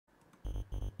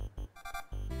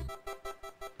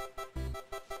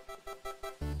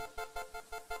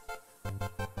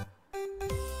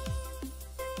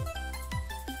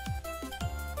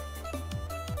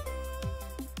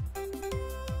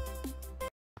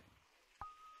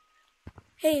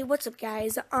Hey, what's up,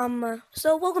 guys?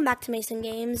 So welcome back to Mason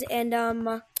Games, and,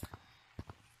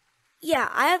 yeah,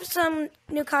 I have some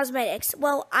new cosmetics.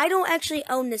 Well, I don't actually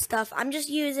own this stuff. I'm just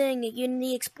using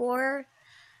Unity Explorer,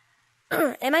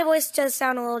 and my voice does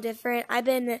sound a little different. I've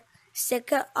been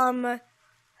sick, and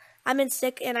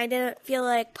I didn't feel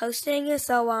like posting,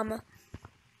 so,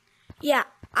 yeah,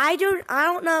 I don't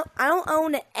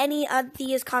own any of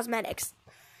these cosmetics.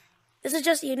 This is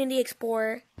just Unity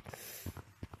Explorer.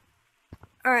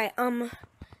 Alright,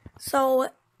 so,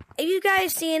 if you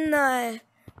guys seen the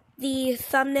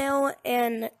thumbnail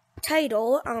and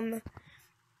title,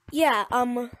 yeah,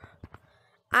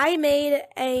 I made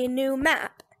a new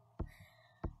map.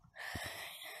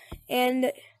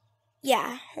 And,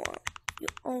 yeah, hold on,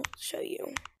 I'll show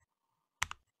you.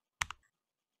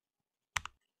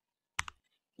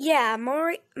 Yeah,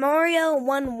 Mario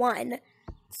 1-1.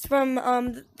 It's from,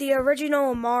 the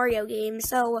original Mario game,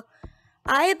 so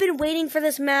I have been waiting for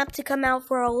this map to come out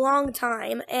for a long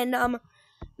time, and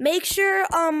make sure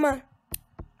that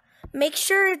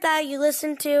you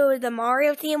listen to the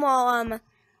Mario theme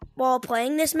while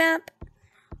playing this map.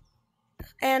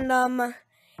 And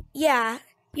yeah,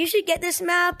 you should get this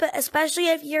map, especially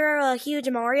if you're a huge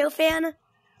Mario fan.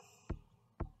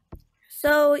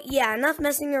 So yeah, enough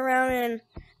messing around, and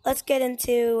let's get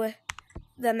into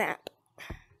the map.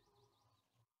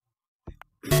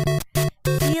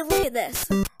 See, look at this.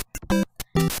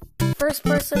 First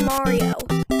person Mario.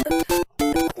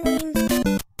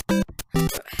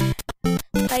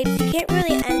 Pipes. You can't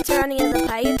really enter any of the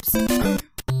pipes.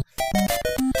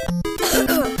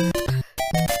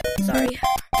 Sorry.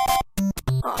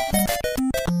 Oh.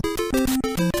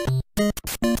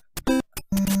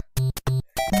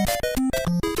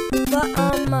 But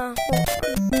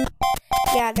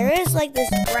yeah, there is like this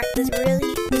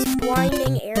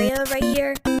blinding area right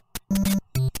here.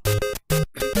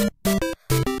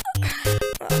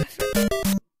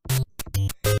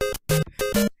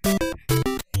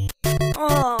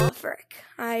 Oh, frick.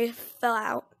 I fell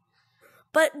out.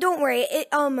 But don't worry,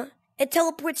 it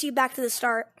teleports you back to the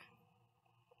start.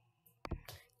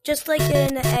 Just like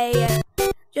in an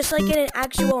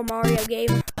actual Mario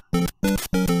game.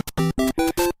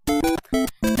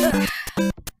 Ugh.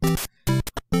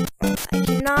 I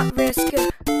cannot risk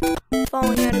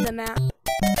falling out of the map.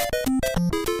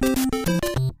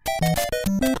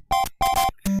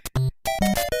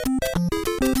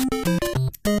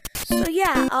 So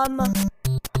yeah,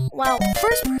 well,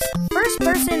 first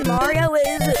person Mario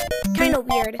is kind of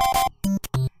weird.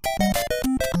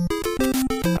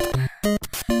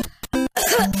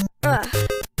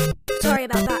 Sorry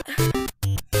about that.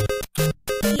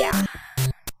 Yeah.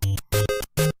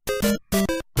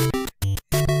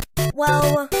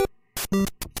 Well,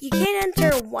 you can't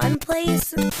enter one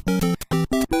place. You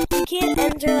can't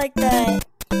enter like the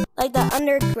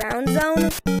underground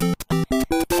zone.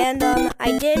 And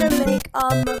I did make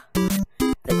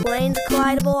the planes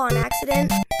collidable on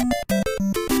accident.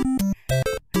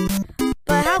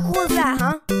 But how cool is that,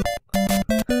 huh?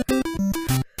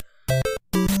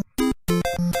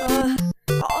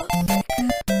 Oh,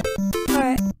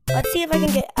 alright, let's see if I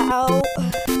can get out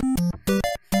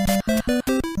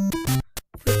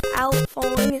without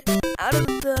falling out of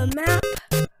the map.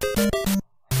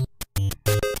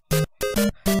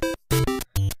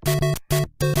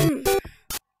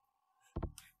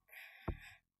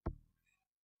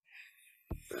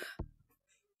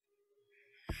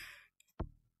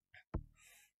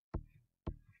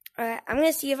 Alright, I'm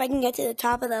gonna see if I can get to the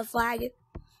top of the flag.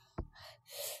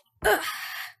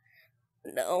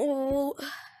 No.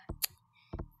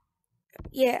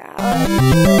 Yeah, you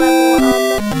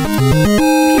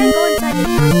can't go inside the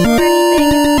castle or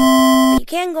anything, but you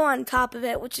can go on top of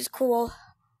it, which is cool.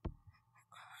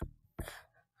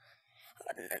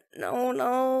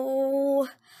 No.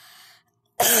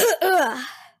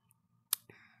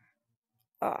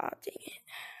 Aw, dang it.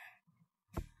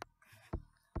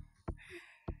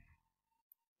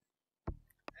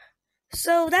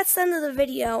 So that's the end of the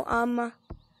video.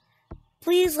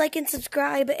 Please like and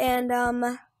subscribe, and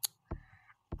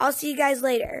I'll see you guys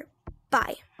later.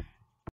 Bye.